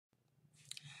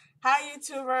Hi,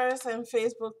 YouTubers and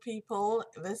Facebook people.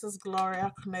 This is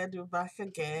Gloria Conedu back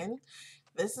again.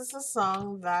 This is a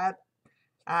song that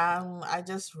I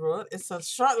just wrote. It's a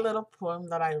short little poem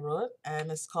that I wrote,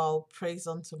 and it's called Praise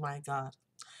Unto My God.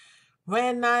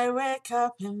 When I wake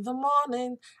up in the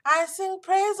morning, I sing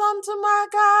praise unto my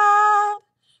God.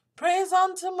 Praise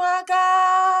unto my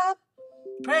God.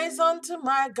 Praise unto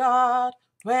my God.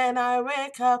 When I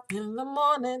wake up in the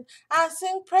morning, I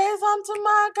sing praise unto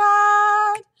my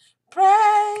God.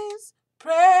 Praise,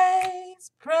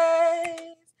 praise,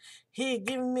 praise. He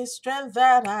give me strength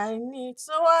that I need,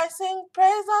 so I sing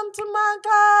praise unto my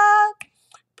God.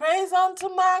 Praise unto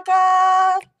my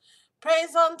God.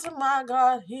 Praise unto my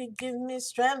God. He give me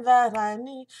strength that I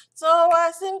need, so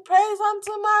I sing praise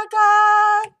unto my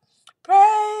God.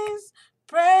 Praise,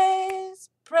 praise,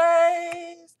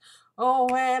 praise. Oh,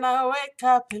 when I wake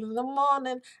up in the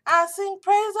morning, I sing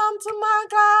praise unto my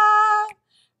God.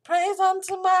 Praise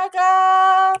unto my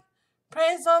God.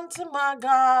 Praise unto my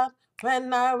God.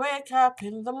 When I wake up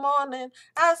in the morning,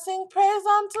 I sing praise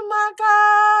unto my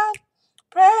God.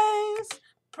 Praise,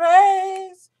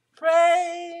 praise,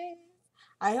 praise.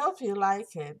 I hope you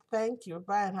like it. Thank you.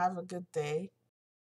 Bye and have a good day.